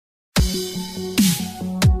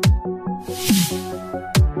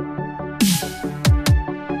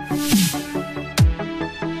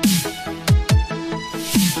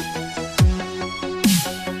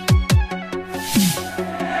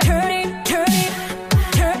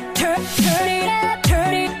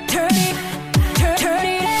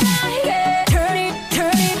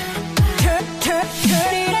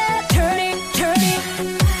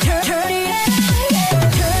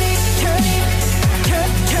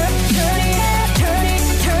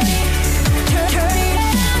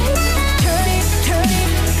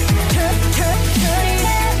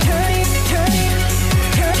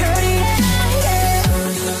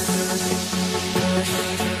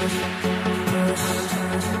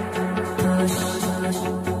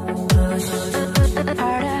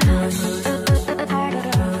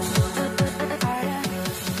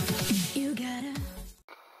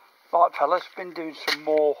fellas, been doing some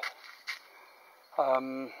more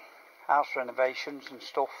house renovations and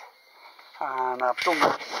stuff, and I've done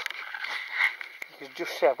this. You can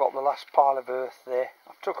just see I've got the last pile of earth there.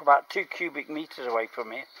 I took about 2 cubic meters away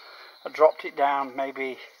from here. I dropped it down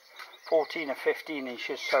maybe 14 or 15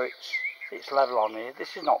 inches so it's level on here.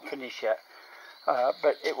 This is not finished yet,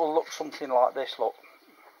 but it will look something like this. Look,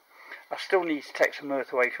 I still need to take some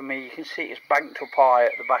earth away from me. You can see it's banked up high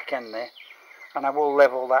at the back end there, and I will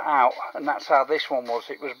level that out, and that's how this one was.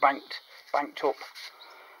 It was banked up,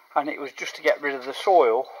 and it was just to get rid of the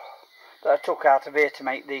soil that I took out of here to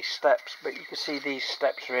make these steps. But you can see these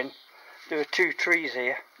steps are in. There were 2 trees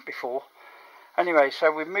here before. Anyway,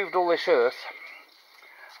 so we've moved all this earth,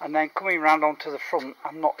 and then coming round onto the front,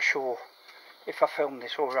 I'm not sure if I filmed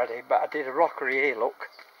this already, but I did a rockery here, look,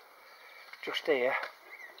 just here.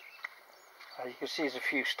 You can see there's a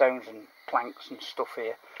few stones and planks and stuff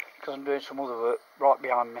here, because I'm doing some other work right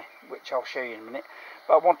behind me, which I'll show you in a minute.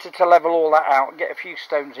 But I wanted to level all that out and get a few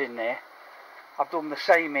stones in there. I've done the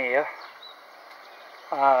same here,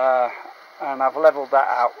 and I've levelled that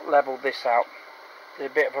out, levelled this out.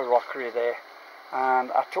 There's a bit of a rockery there,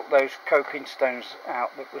 and I took those coping stones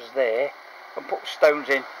out that was there and put stones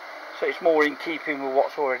in, so it's more in keeping with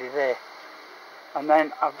what's already there. And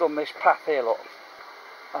then I've done this path here, look.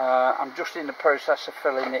 I'm just in the process of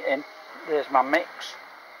filling it in. There's my mix.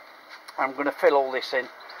 I'm going to fill all this in,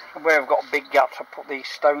 and where I've got big gaps I put these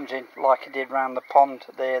stones in, like I did round the pond,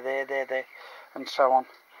 there, and so on.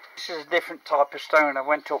 This is a different type of stone. I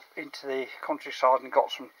went up into the countryside and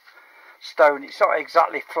got some stone. It's not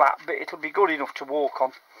exactly flat, but it'll be good enough to walk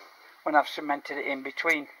on when I've cemented it in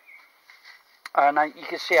between. And you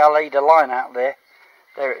can see I laid a line out there.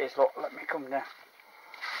 There it is, look, let me come down.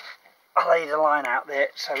 I laid a line out there,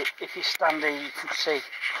 so if you stand there you can see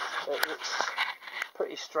that it's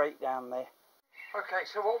pretty straight down there. Okay,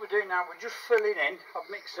 so what we're doing now, we're just filling in. I've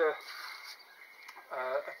mixed a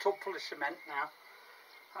tub full of cement now,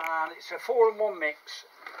 and it's a 4-in-1 mix,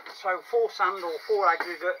 so 4 sand or 4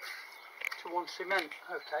 aggregate to 1 cement.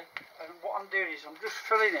 Okay, and what I'm doing is I'm just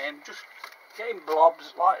filling in, just getting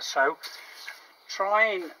blobs like so,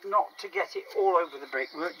 trying not to get it all over the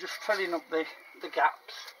brickwork, just filling up the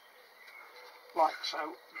gaps like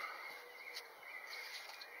so,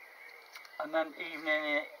 and then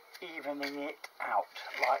evening it out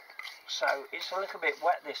like so. It's a little bit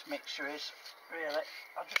wet, this mixture is, really.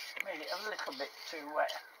 I just made it a little bit too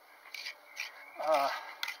wet.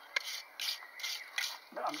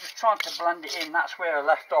 But I'm just trying to blend it in. That's where I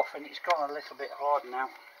left off, and it's gone a little bit hard now.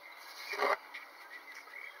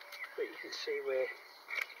 But you can see where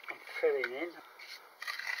I'm filling in.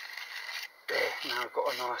 There, now I've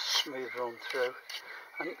got a nice smooth run through.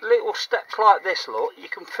 And little steps like this, look, you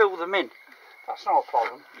can fill them in. That's not a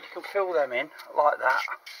problem. You can fill them in like that.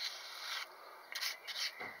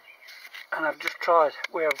 And I've just tried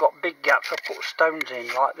where I've got big gaps, I've put stones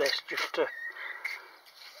in like this just to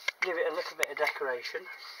give it a little bit of decoration.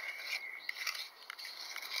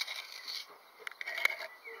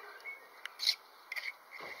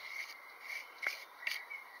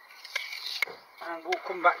 And we'll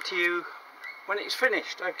come back to you when it's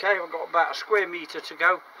finished. Okay, I've got about a square metre to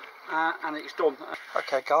go, and it's done.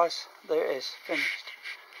 Okay guys, there it is, finished.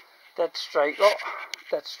 Dead straight, look,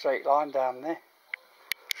 dead straight line down there.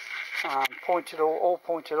 And pointed all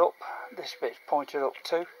pointed up. This bit's pointed up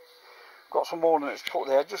too. Got some ornaments put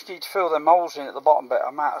there. I just need to fill them holes in at the bottom bit.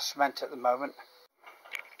 I'm out of cement at the moment.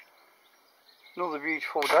 Another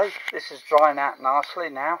beautiful day. This is drying out nicely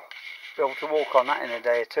now. Be able to walk on that in a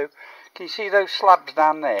day or two. Can you see those slabs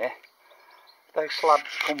down there? Those slabs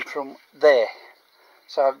come from there.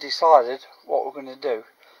 So I've decided what we're going to do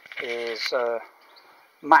is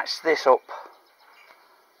match this up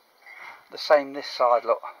the same this side,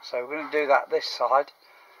 look. So we're going to do that this side.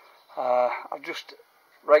 I've just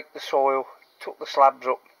raked the soil, took the slabs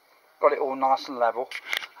up, got it all nice and level,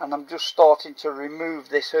 and I'm just starting to remove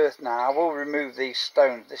this earth now. I will remove these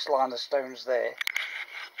stones, this line of stones there,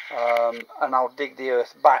 and I'll dig the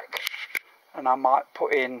earth back, and I might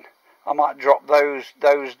drop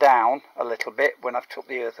those down a little bit when I've took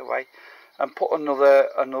the earth away, and put another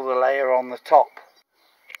layer on the top.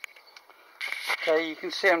 Okay, you can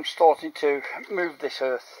see I'm starting to move this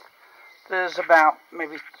earth. There's about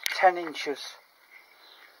maybe 10 inches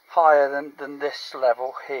higher than this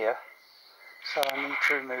level here, so I need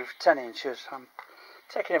to remove 10 inches. I'm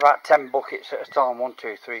taking about 10 buckets at a time. 1,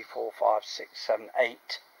 2, 3, 4, 5, 6, 7,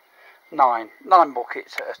 8, 9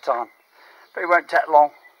 buckets at a time, but it won't take long.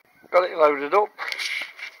 Got it loaded up,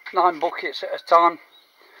 9 buckets at a time,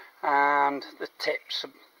 and the tips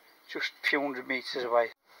are just a few hundred metres away.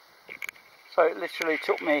 So it literally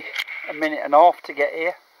took me a minute and a half to get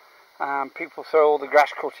here, and people throw all the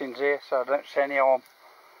grass cuttings here, so I don't see any harm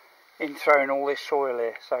in throwing all this soil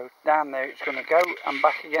here. So down there it's going to go and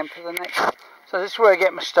back again for the next. So this is where I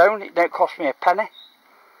get my stone. It don't cost me a penny.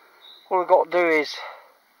 All I've got to do is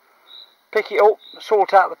pick it up,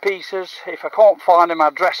 sort out the pieces. If I can't find them, I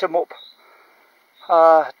dress them up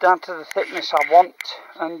down to the thickness I want,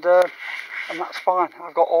 and that's fine.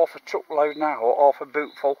 I've got half a truckload now, or half a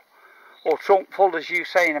boot full, or trunk full as you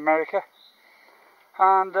say in America,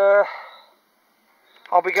 and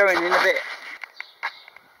I'll be going in a bit.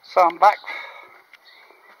 So I'm back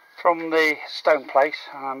from the stone place,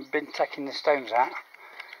 and I've been taking the stones out,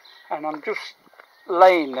 and I'm just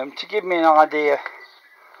laying them to give me an idea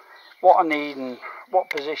what I need and what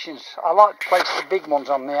positions. I like to place the big ones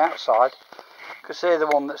on the outside because they're the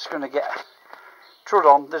one that's going to get trod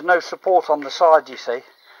on. There's no support on the side, you see,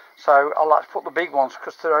 so I like to put the big ones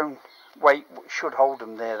because their own weight should hold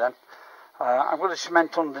them there. Then I'm going to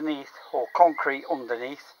cement underneath, or concrete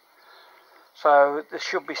underneath, so this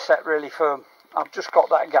should be set really firm. I've just got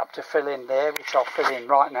that gap to fill in there, which I'll fill in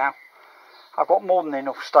right now. I've got more than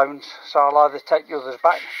enough stones, so I'll either take the others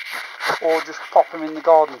back or just pop them in the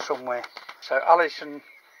garden somewhere. So Alice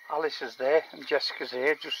is there, and Jessica's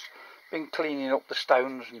here, just been cleaning up the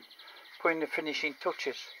stones and putting the finishing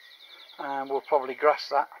touches, and we'll probably grass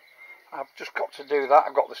that. I've just got to do that.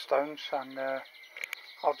 I've got the stones, and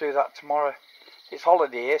I'll do that tomorrow. It's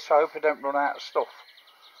holiday here, so I hope I don't run out of stuff.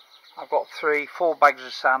 I've got 4 bags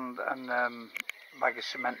of sand and a bag of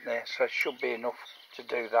cement there, so it should be enough to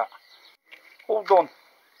do that. All done.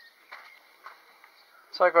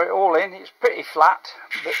 So I got it all in. It's pretty flat,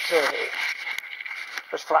 but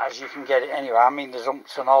as flat as you can get it anyway. I mean, there's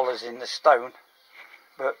humps and hollers in the stone,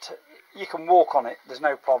 but you can walk on it. There's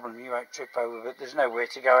no problem. You won't trip over, but there's nowhere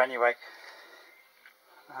to go anyway.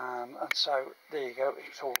 And so there you go.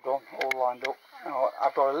 It's all done, all lined up. Now,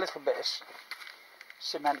 I've got a little bit of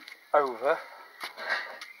cement over,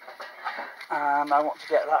 and I want to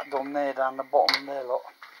get that done there down the bottom there, look.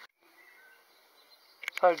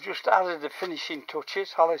 So just added the finishing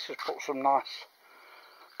touches. Alice has put some nice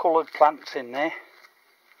coloured plants in there,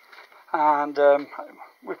 and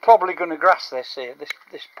we're probably going to grass this here,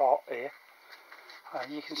 this part here.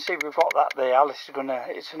 You can see we've got that there. Alice is going to,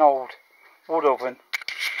 it's an old wood oven,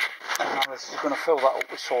 and Alice is going to fill that up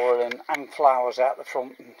with soil and hang flowers out the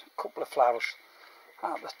front and a couple of flowers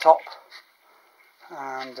at the top,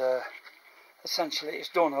 and essentially it's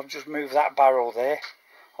done. I've just moved that barrel there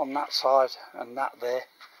on that side, and that there,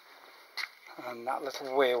 and that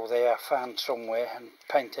little wheel there I found somewhere and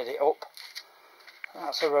painted it up.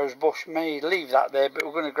 That's a rose bush. May leave that there, but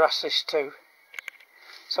we're going to grass this too.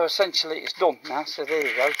 So essentially it's done now. So there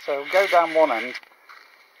you go. So go down one end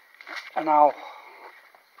and I'll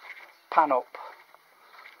pan up.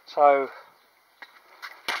 So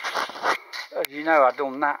as you know, I've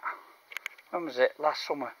done that. When was it? Last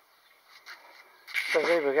summer. So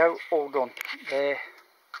there we go, all done. There.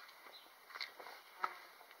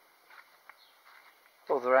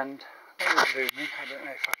 Other end. Let me zoom in. I don't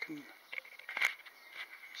know if I can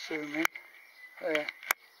zoom in. There.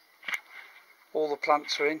 All the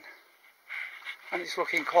plants are in, and it's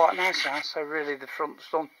looking quite nice now. So really, the front's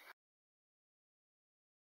done.